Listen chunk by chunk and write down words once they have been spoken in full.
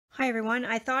Hi everyone,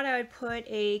 I thought I would put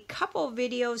a couple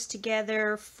videos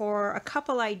together for a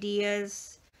couple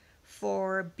ideas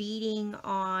for beading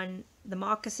on the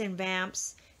Moccasin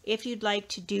Vamps if you'd like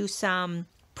to do some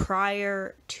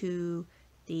prior to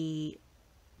the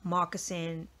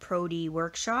Moccasin Pro-D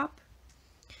workshop.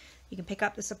 You can pick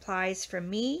up the supplies from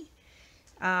me.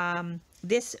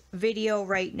 This video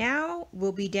right now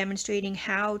will be demonstrating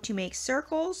how to make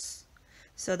circles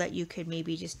so that you could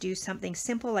maybe just do something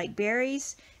simple like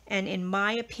berries. And in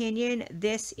my opinion,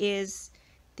 this is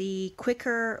the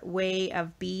quicker way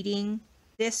of beading.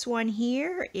 This one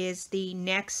here is the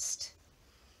next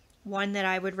one that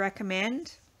I would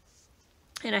recommend.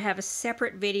 And I have a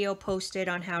separate video posted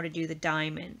on how to do the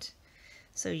diamond.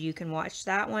 So you can watch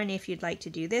that one if you'd like to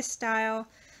do this style.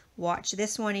 Watch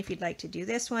this one if you'd like to do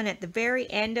this one. At the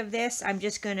very end of this, I'm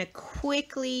just going to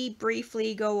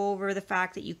briefly go over the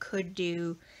fact that you could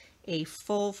do a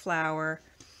full flower.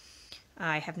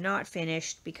 I have not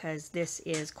finished because this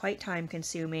is quite time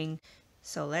consuming.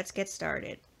 So let's get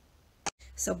started.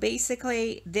 So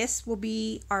basically this will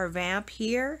be our vamp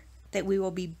here that we will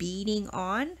be beading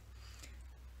on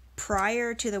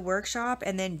prior to the workshop,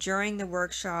 and then during the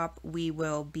workshop we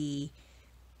will be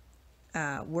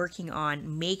working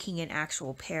on making an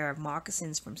actual pair of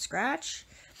moccasins from scratch.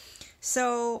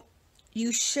 So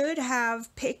you should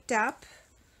have picked up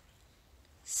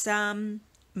some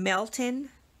Melton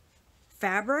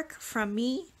fabric from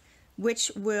me,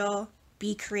 which will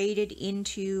be created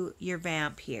into your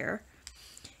vamp here.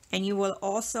 And you will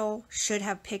also should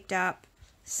have picked up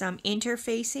some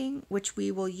interfacing, which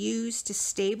we will use to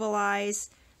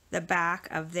stabilize the back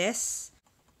of this.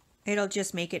 It'll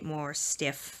just make it more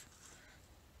stiff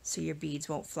so your beads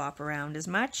won't flop around as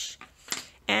much.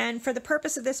 And for the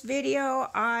purpose of this video,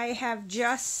 I have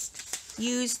just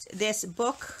used this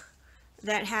book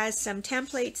that has some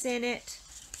templates in it.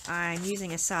 I'm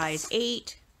using a size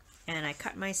 8, and I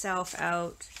cut myself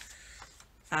out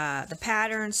the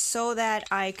patterns so that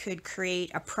I could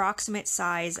create approximate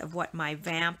size of what my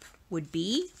vamp would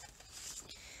be.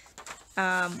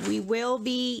 We will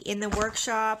be in the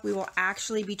workshop, we will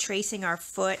actually be tracing our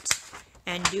foot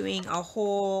and doing a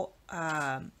whole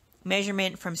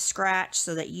measurement from scratch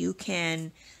so that you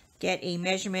can get a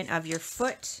measurement of your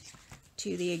foot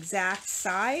to the exact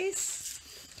size.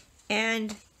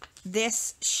 And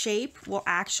this shape will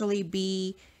actually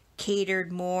be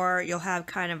catered more. You'll have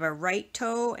kind of a right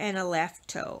toe and a left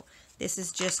toe. This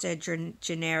is just a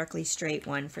generically straight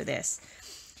one for this.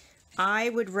 I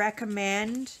would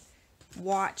recommend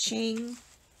watching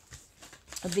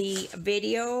the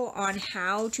video on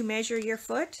how to measure your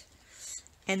foot,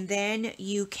 and then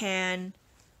you can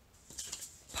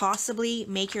possibly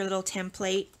make your little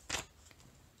template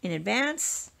in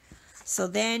advance. So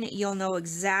then you'll know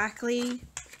exactly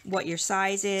what your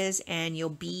size is and you'll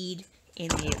bead in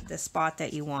the spot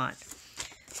that you want.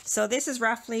 So this is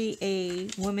roughly a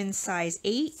woman's size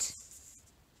 8,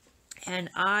 and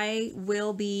I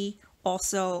will be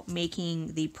also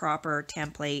making the proper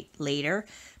template later,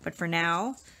 but for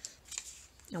now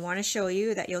I want to show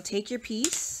you that you'll take your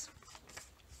piece,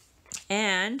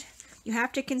 and you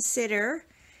have to consider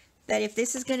that if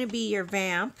this is going to be your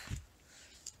vamp,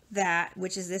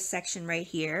 which is this section right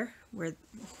here, where,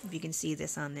 if you can see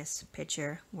this on this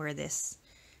picture, where this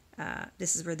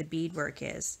is where the beadwork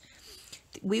is.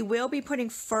 We will be putting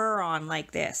fur on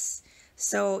like this.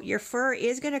 So your fur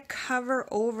is going to cover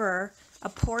over a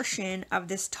portion of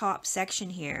this top section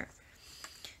here.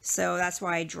 So that's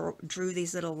why I drew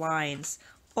these little lines.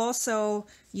 Also,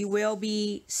 you will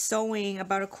be sewing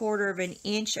about 1/4 of an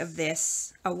inch of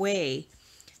this away.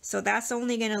 So that's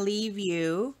only going to leave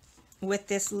you with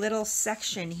this little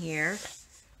section here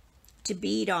to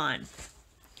bead on.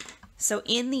 So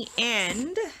in the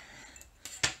end,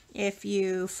 if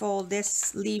you fold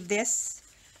this, leave this,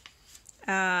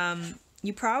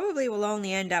 you probably will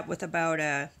only end up with about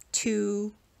a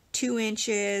 2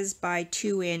 inches by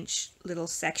 2 inch little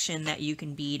section that you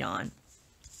can bead on.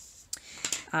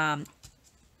 On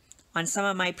some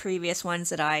of my previous ones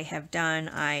that I have done,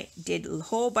 I did a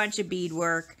whole bunch of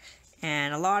beadwork,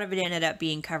 and a lot of it ended up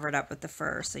being covered up with the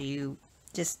fur. So you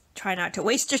just try not to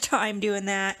waste your time doing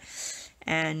that.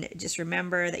 And just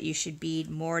remember that you should bead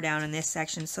more down in this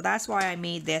section. So that's why I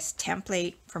made this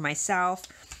template for myself,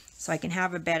 so I can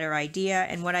have a better idea.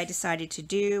 And what I decided to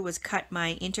do was cut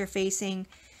my interfacing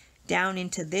down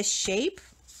into this shape.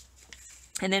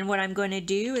 And then what I'm going to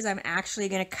do is I'm actually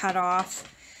going to cut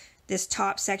off this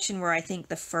top section where I think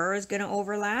the fur is going to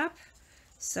overlap.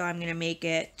 So I'm going to make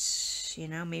it, you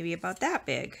know, maybe about that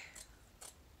big.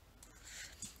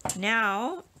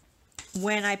 Now,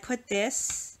 when I put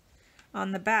this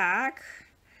on the back,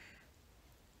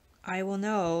 I will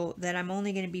know that I'm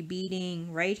only going to be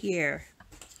beading right here,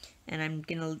 and I'm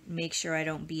going to make sure I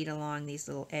don't bead along these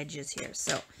little edges here.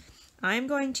 So I'm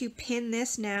going to pin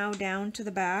this now down to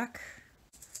the back.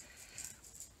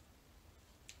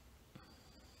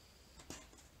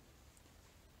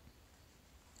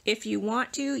 If you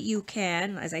want to, you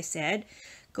can, as I said,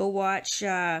 go watch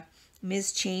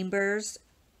Ms. Chambers'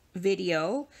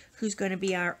 video, who's going to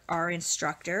be our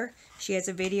instructor. She has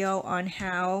a video on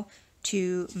how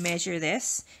to measure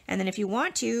this. And then if you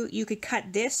want to, you could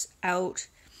cut this out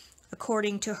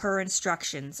according to her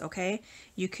instructions, okay?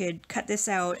 You could cut this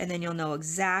out and then you'll know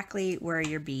exactly where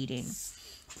you're beading.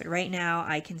 But right now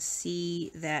I can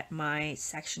see that my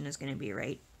section is going to be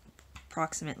right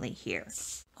approximately here.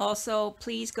 Also,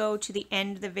 please go to the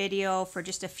end of the video for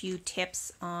just a few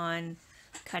tips on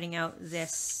cutting out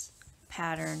this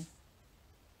pattern.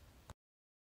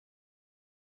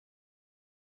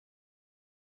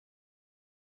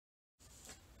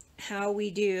 How we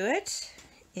do it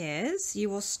is you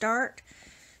will start,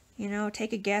 you know,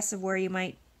 take a guess of where you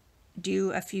might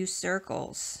do a few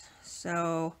circles.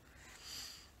 So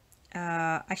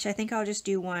actually I think I'll just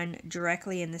do one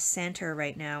directly in the center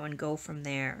right now and go from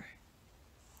there.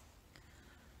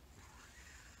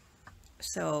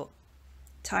 So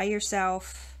tie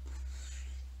yourself,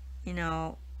 you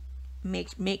know,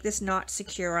 make this knot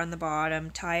secure on the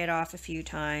bottom, tie it off a few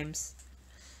times.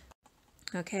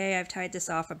 Okay, I've tied this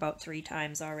off about 3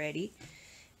 times already.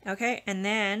 Okay, and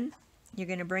then you're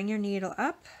going to bring your needle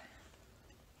up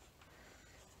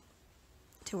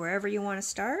to wherever you want to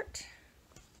start.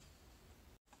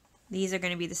 These are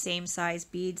going to be the same size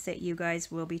beads that you guys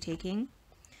will be taking.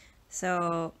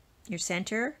 So your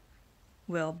center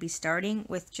will be starting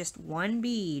with just 1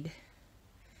 bead.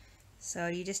 So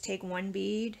you just take 1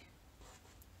 bead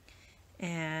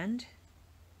and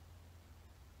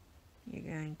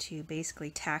you're going to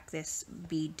basically tack this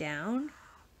bead down.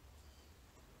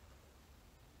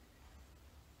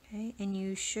 Okay, and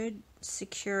you should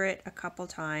secure it a couple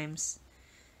times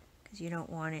because you don't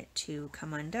want it to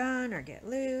come undone or get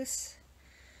loose.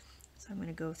 So I'm going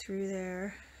to go through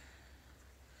there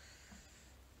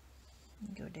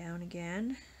and go down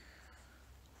again.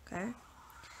 Okay,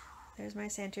 there's my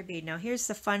center bead. Now here's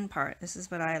the fun part. This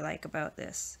is what I like about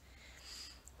this.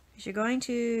 You're going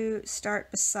to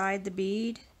start beside the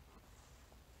bead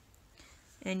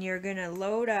and you're going to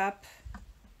load up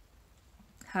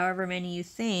however many you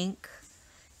think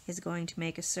is going to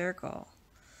make a circle.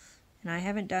 And I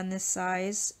haven't done this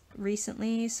size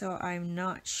recently, so I'm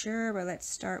not sure, but let's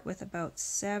start with about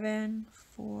 7,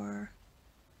 4,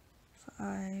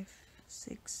 5,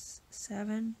 6,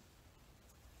 7.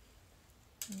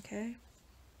 Okay.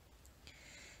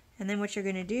 And then what you're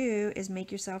going to do is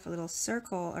make yourself a little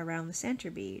circle around the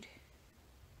center bead.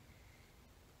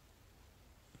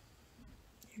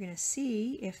 You're going to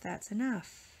see if that's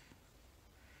enough.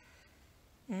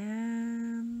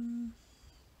 And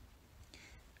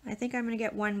I think I'm going to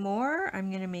get one more. I'm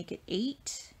going to make it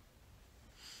 8.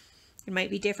 It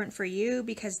might be different for you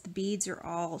because the beads are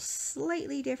all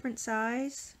slightly different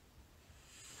size.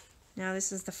 Now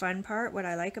this is the fun part. What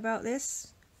I like about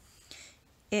this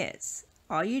is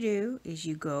all you do is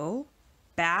you go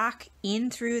back in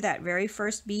through that very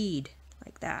first bead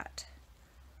like that.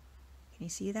 Can you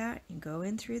see that? You go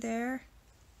in through there.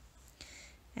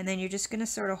 And then you're just going to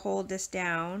sort of hold this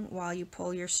down while you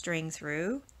pull your string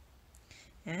through.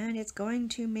 And it's going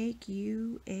to make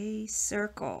you a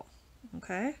circle,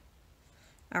 okay,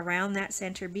 around that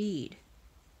center bead.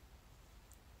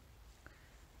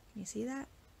 Can you see that?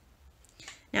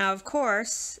 Now, of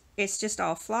course, it's just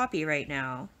all floppy right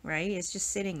now, right? It's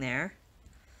just sitting there.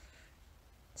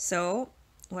 So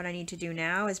what I need to do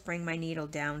now is bring my needle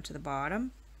down to the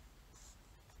bottom.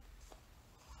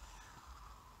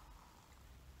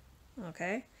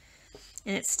 Okay,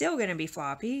 and it's still going to be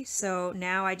floppy, so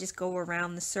now I just go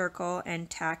around the circle and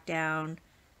tack down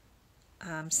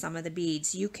some of the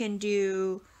beads. You can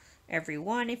do every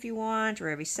one if you want, or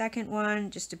every second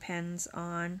one, just depends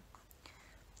on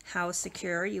how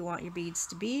secure you want your beads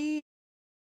to be.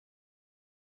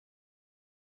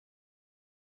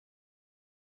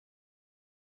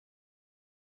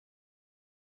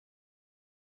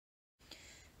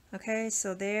 Okay,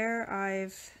 so there I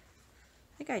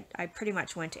think I pretty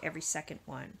much went to every second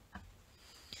one.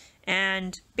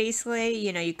 And basically,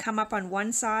 you know, you come up on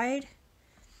one side,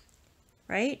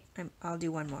 right? I'll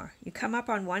do one more. You come up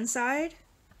on one side,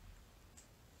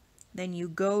 then you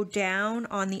go down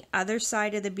on the other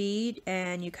side of the bead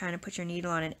and you kind of put your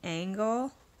needle on an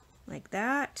angle like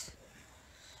that.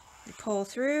 You pull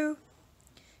through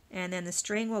and then the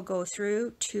string will go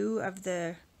through 2 of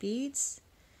the beads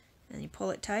and you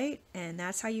pull it tight, and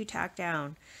that's how you tack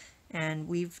down. And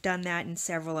we've done that in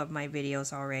several of my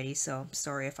videos already, so I'm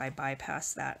sorry if I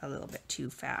bypassed that a little bit too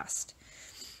fast.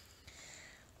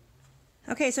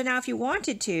 Okay, so now if you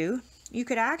wanted to, you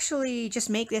could actually just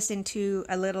make this into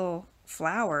a little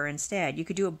flower instead. You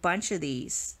could do a bunch of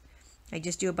these. I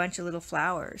just do a bunch of little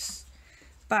flowers.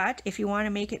 But if you want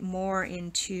to make it more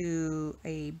into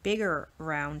a bigger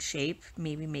round shape,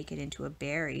 maybe make it into a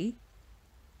berry.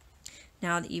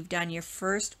 Now that you've done your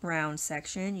first round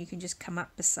section, you can just come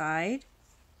up beside.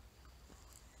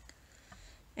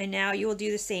 And now you will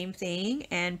do the same thing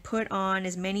and put on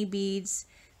as many beads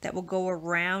that will go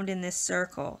around in this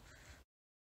circle.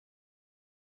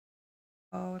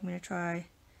 Oh, I'm going to try.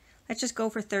 Let's just go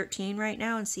for 13 right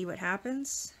now and see what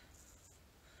happens.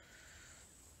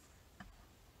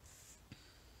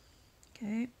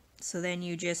 Okay, so then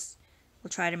you just will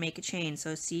try to make a chain.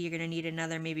 So see, you're going to need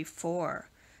another maybe 4.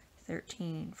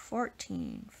 13,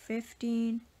 14,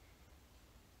 15,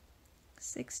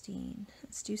 16.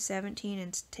 Let's do 17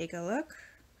 and take a look.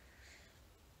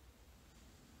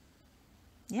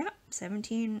 Yeah,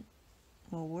 17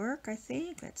 will work, I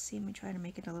think. Let's see, let me try to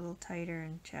make it a little tighter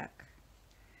and check.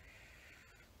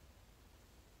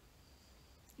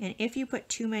 And if you put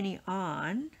too many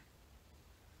on,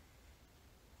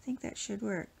 I think that should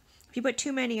work. If you put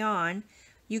too many on,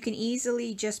 you can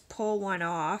easily just pull one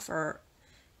off, or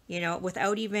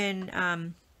without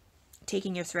even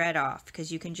taking your thread off,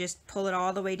 because you can just pull it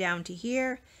all the way down to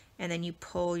here, and then you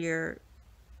pull the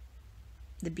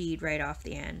bead right off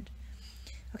the end.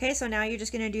 Okay, so now you're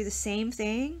just going to do the same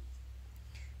thing.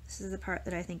 This is the part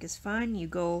that I think is fun.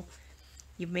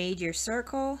 You've made your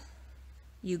circle,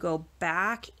 you go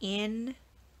back in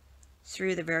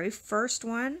through the very first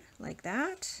one like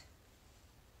that.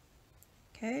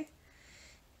 Okay,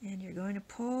 and you're going to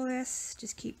pull this,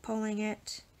 just keep pulling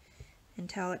it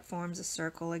until it forms a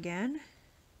circle again.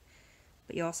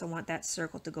 But you also want that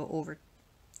circle to go over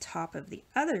top of the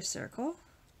other circle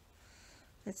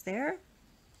that's there.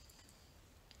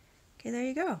 Okay, there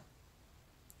you go.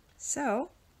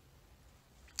 So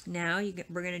now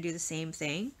we're going to do the same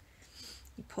thing.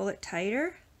 You pull it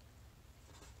tighter.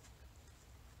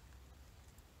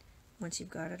 Once you've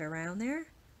got it around there,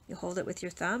 you hold it with your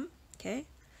thumb, okay?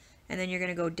 And then you're going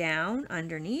to go down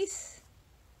underneath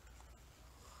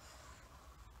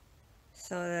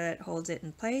so that it holds it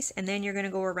in place. And then you're going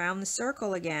to go around the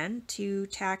circle again to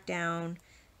tack down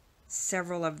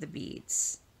several of the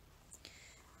beads.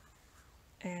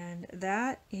 And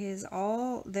that is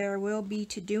all there will be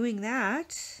to doing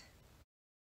that.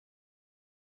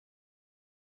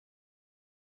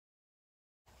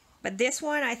 But this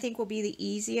one I think will be the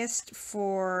easiest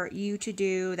for you to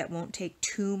do, that won't take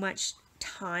too much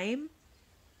time.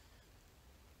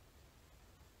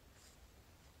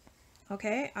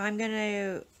 Okay, I'm going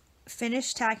to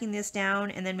finish tacking this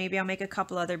down, and then maybe I'll make a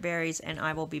couple other berries and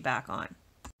I will be back on.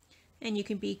 And you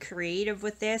can be creative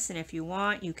with this, and if you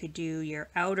want, you could do your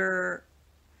outer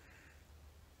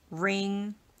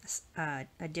ring a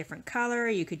different color.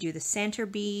 You could do the center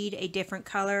bead a different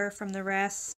color from the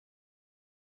rest.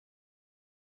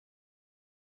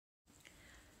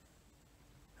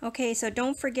 Okay, so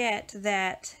don't forget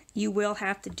that you will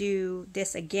have to do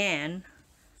this again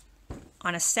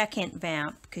on a second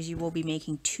vamp, because you will be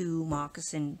making 2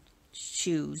 moccasin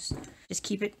shoes. Just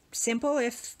keep it simple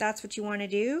if that's what you want to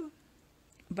do.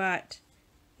 But,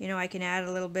 I can add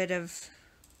a little bit of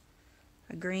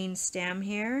a green stem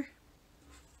here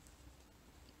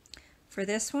for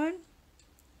this one,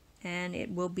 and it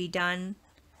will be done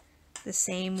the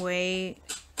same way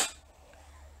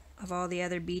of all the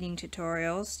other beading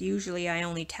tutorials. Usually I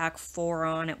only tack 4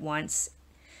 on at once.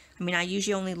 I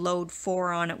usually only load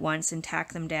 4 on at once and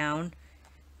tack them down,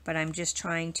 but I'm just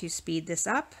trying to speed this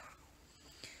up.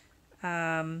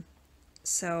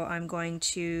 So I'm going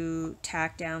to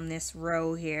tack down this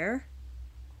row here,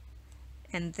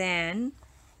 and then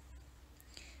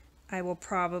I will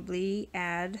probably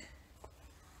add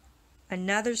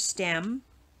another stem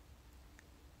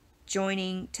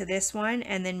joining to this one,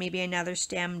 and then maybe another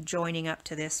stem joining up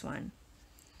to this one.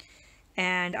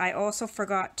 And I also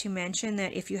forgot to mention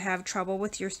that if you have trouble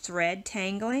with your thread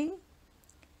tangling,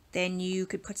 then you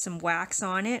could put some wax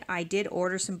on it. I did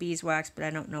order some beeswax, but I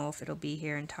don't know if it'll be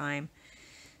here in time.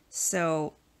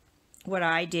 So what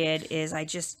I did is I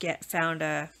just found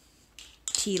a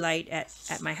tea light at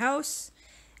my house.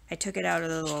 I took it out of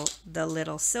the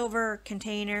little silver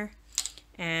container,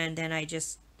 and then I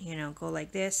just go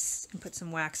like this and put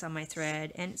some wax on my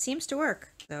thread, and it seems to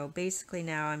work. So basically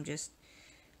now I'm just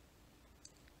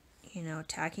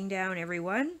tacking down every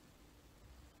one,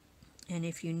 And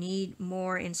if you need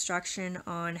more instruction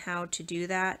on how to do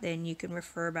that, then you can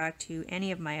refer back to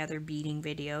any of my other beading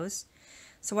videos.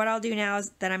 So what I'll do now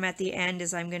is that I'm at the end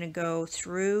is I'm going to go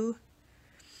through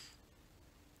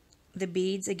the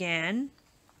beads again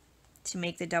to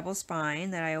make the double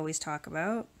spine that I always talk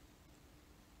about.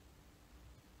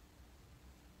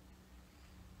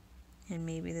 And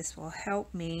maybe this will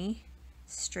help me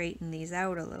straighten these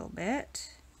out a little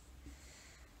bit.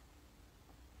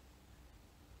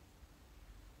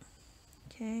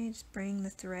 Okay, just bring the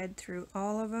thread through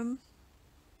all of them,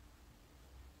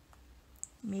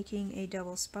 making a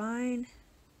double spine,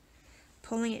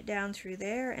 pulling it down through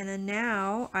there, and then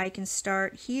now I can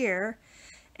start here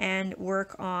and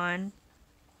work on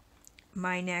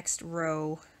my next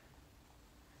row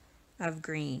of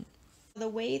green. The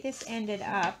way this ended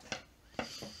up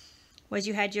was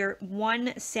you had your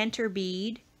one center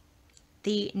bead.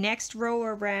 The next row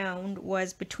around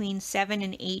was between 7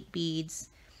 and 8 beads,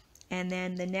 and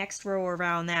then the next row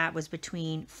around that was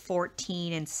between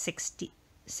 14 and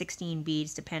 16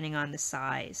 beads depending on the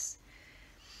size.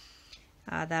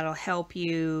 That'll help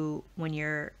you when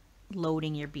you're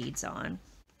loading your beads on.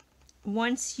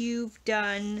 Once you've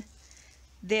done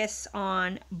this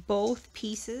on both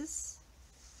pieces,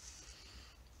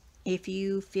 if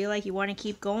you feel like you want to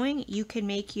keep going, you can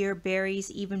make your berries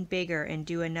even bigger and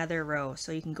do another row.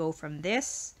 So you can go from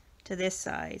this to this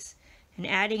size. And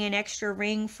adding an extra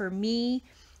ring for me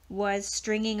was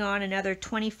stringing on another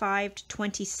 25 to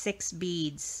 26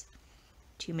 beads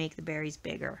to make the berries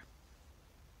bigger.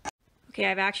 Okay,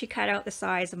 I've actually cut out the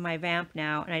size of my vamp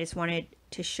now, and I just wanted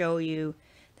to show you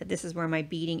that this is where my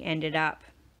beading ended up.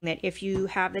 That if you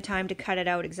have the time to cut it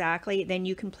out exactly, then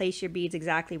you can place your beads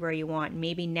exactly where you want.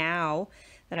 Maybe now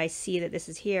that I see that this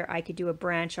is here, I could do a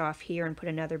branch off here and put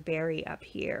another berry up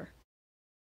here.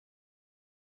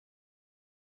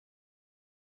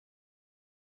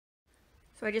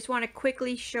 So I just want to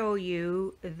quickly show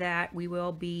you that we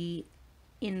will be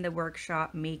in the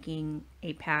workshop making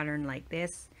a pattern like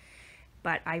this,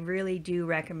 but I really do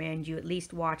recommend you at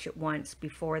least watch it once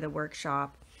before the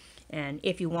workshop. And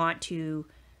if you want to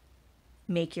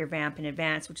make your vamp in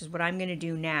advance, which is what I'm going to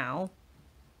do now,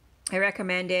 I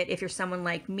recommend it if you're someone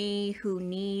like me who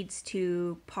needs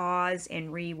to pause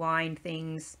and rewind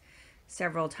things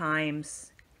several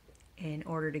times in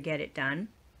order to get it done.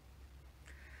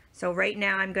 So right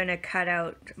now I'm going to cut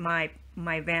out my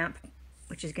vamp,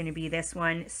 which is going to be this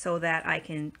one, so that I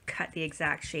can cut the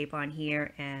exact shape on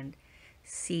here and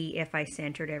see if I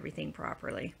centered everything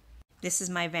properly. This is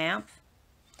my vamp,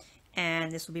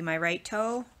 and this will be my right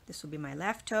toe, this will be my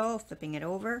left toe, flipping it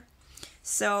over.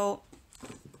 So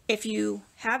if you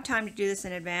have time to do this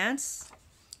in advance,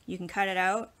 you can cut it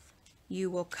out. You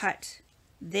will cut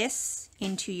this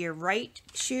into your right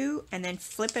shoe and then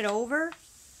flip it over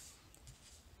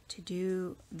to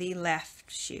do the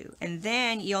left shoe, and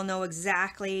then you'll know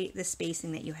exactly the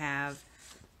spacing that you have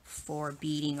for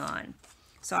beading on.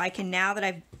 So I can, now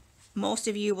that most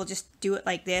of you will just do it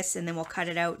like this and then we'll cut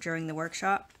it out during the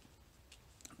workshop,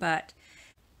 but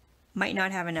might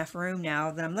not have enough room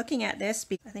now that I'm looking at this.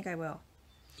 I think I will.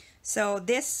 So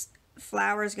this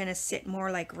flower is going to sit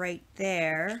more like right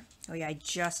there. Oh yeah, I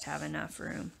just have enough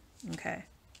room. Okay.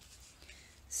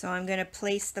 So I'm going to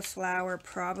place the flower,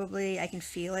 probably, I can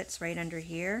feel it's right under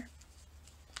here.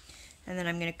 And then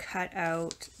I'm going to cut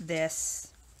out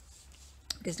this,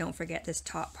 because don't forget this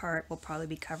top part will probably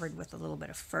be covered with a little bit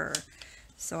of fur.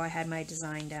 So I had my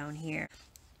design down here.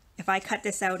 If I cut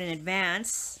this out in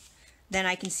advance, then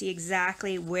I can see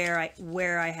exactly where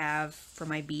I have for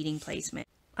my beading placement.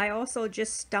 I also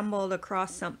just stumbled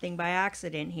across something by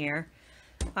accident here.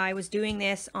 I was doing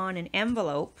this on an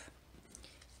envelope,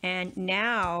 and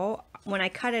now when I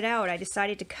cut it out, I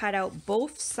decided to cut out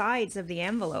both sides of the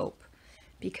envelope,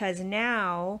 because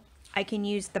now I can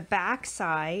use the back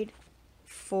side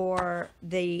for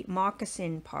the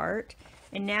moccasin part,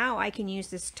 and now I can use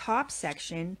this top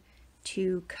section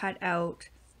to cut out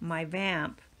my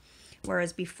vamp.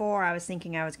 Whereas before I was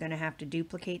thinking I was going to have to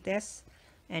duplicate this,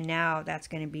 and now that's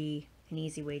going to be an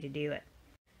easy way to do it.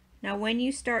 Now when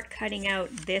you start cutting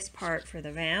out this part for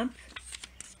the vamp,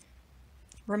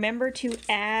 remember to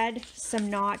add some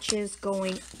notches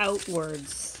going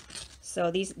outwards.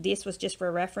 So this was just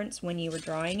for reference when you were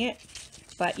drawing it,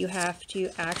 but you have to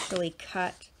actually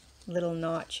cut little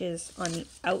notches on the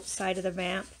outside of the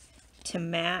vamp to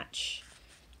match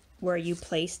where you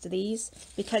placed these,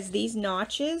 because these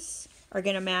notches are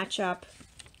going to match up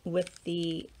with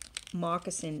the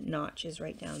moccasin notches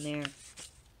right down there.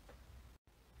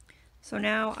 So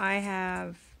now I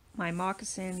have my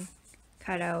moccasin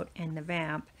cut out and the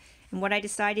vamp, and what I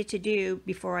decided to do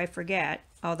before I forget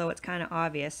although it's kind of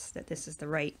obvious that this is the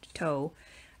right toe.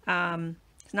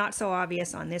 It's not so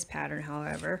obvious on this pattern,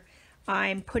 however.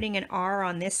 I'm putting an R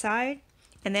on this side,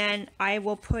 and then I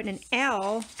will put an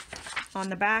L on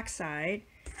the back side.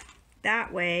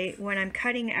 That way, when I'm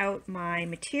cutting out my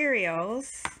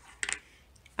materials,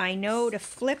 I know to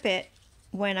flip it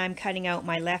when I'm cutting out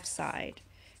my left side,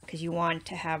 because you want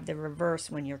to have the reverse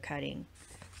when you're cutting.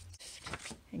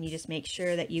 And you just make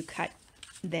sure that you cut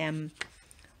them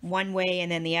one way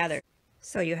and then the other,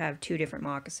 so you have two different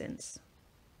moccasins.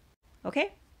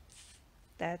 Okay,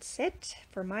 that's it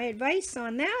for my advice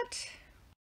on that.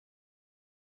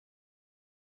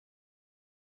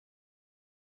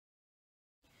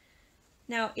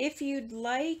 Now, if you'd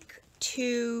like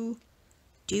to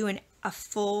do a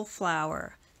full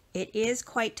flower, it is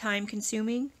quite time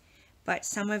consuming, but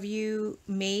some of you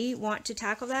may want to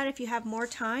tackle that if you have more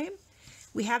time.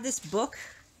 We have this book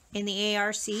in the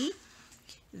ARC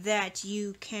that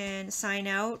you can sign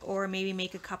out, or maybe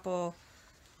make a couple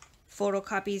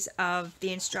photocopies of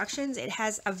the instructions. It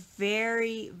has a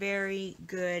very, very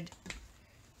good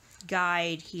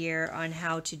guide here on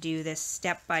how to do this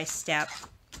step by step.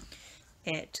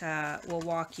 It will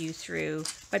walk you through.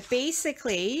 But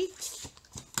basically,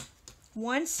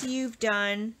 once you've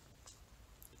done,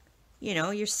 you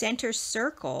know, your center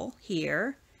circle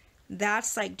here,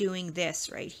 that's like doing this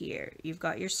right here. You've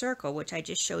got your circle, which I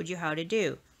just showed you how to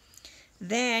do.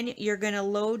 Then you're going to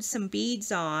load some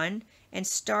beads on and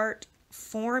start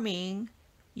forming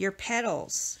your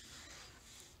petals.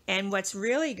 And what's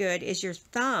really good is your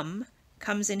thumb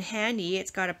comes in handy.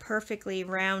 It's got a perfectly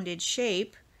rounded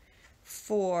shape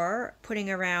for putting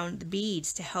around the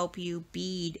beads to help you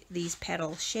bead these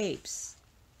petal shapes.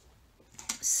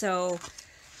 So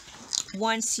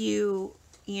once you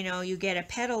get a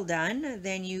petal done,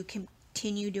 then you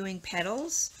continue doing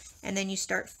petals, and then you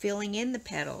start filling in the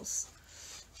petals.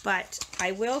 But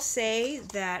I will say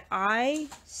that I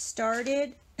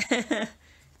started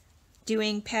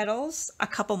doing petals a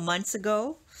couple months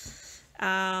ago,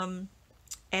 and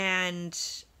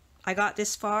I got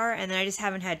this far, and then I just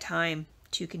haven't had time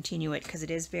to continue it because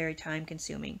it is very time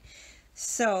consuming.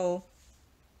 So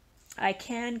I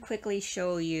can quickly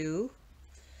show you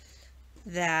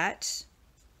that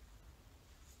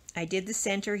I did the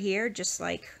center here just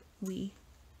like we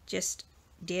just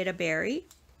did a berry.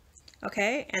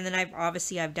 Okay, and then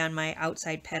I've done my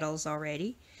outside petals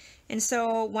already. And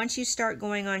so once you start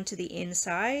going on to the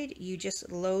inside, you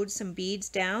just load some beads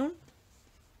down,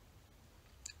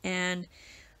 and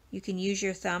you can use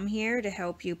your thumb here to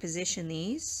help you position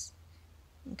these.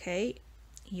 Okay,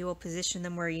 you will position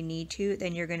them where you need to.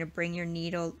 Then you're going to bring your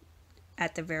needle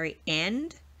at the very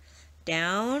end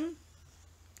down,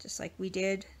 just like we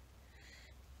did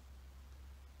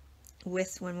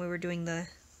with when we were doing the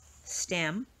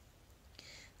stem.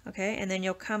 Okay, and then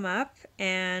you'll come up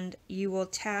and you will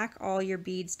tack all your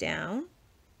beads down.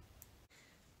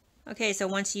 Okay, so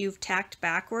once you've tacked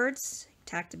backwards,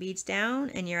 tack the beads down,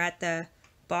 and you're at the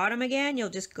bottom again, you'll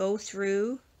just go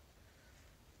through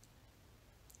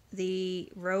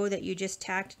the row that you just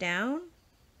tacked down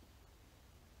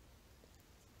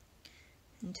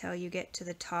until you get to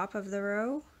the top of the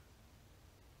row.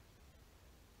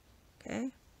 Okay,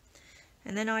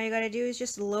 and then all you got to do is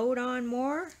just load on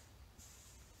more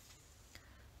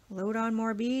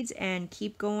beads and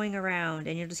keep going around,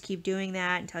 and you'll just keep doing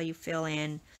that until you fill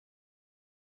in.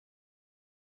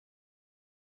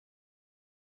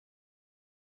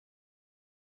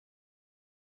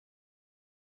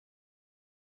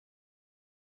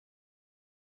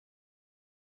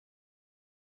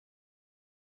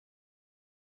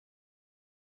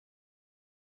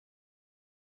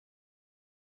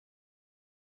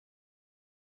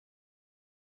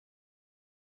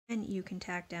 And you can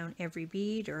tack down every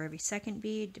bead or every second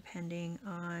bead depending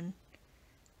on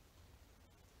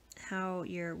how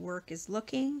your work is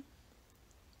looking.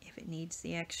 If it needs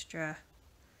the extra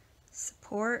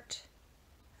support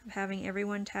of having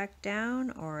everyone tacked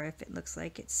down, or if it looks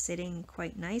like it's sitting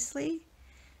quite nicely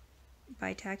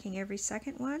by tacking every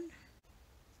second one.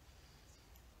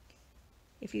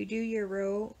 If you do your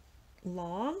row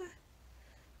long,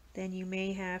 then you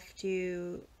may have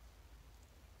to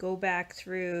go back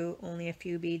through only a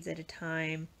few beads at a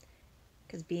time,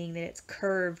 because being that it's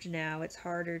curved now, it's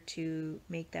harder to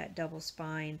make that double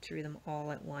spine through them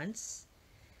all at once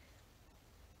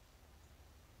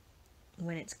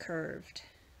when it's curved.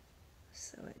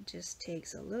 So it just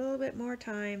takes a little bit more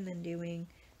time than doing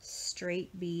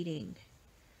straight beading,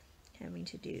 having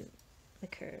to do the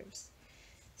curves.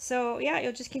 So yeah,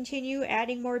 you'll just continue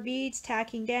adding more beads,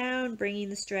 tacking down, bringing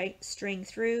the string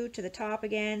through to the top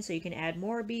again so you can add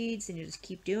more beads, and you just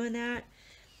keep doing that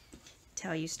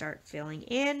till you start filling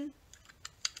in.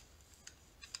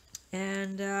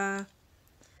 And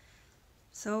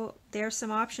so there's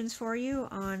some options for you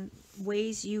on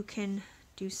ways you can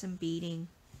do some beading.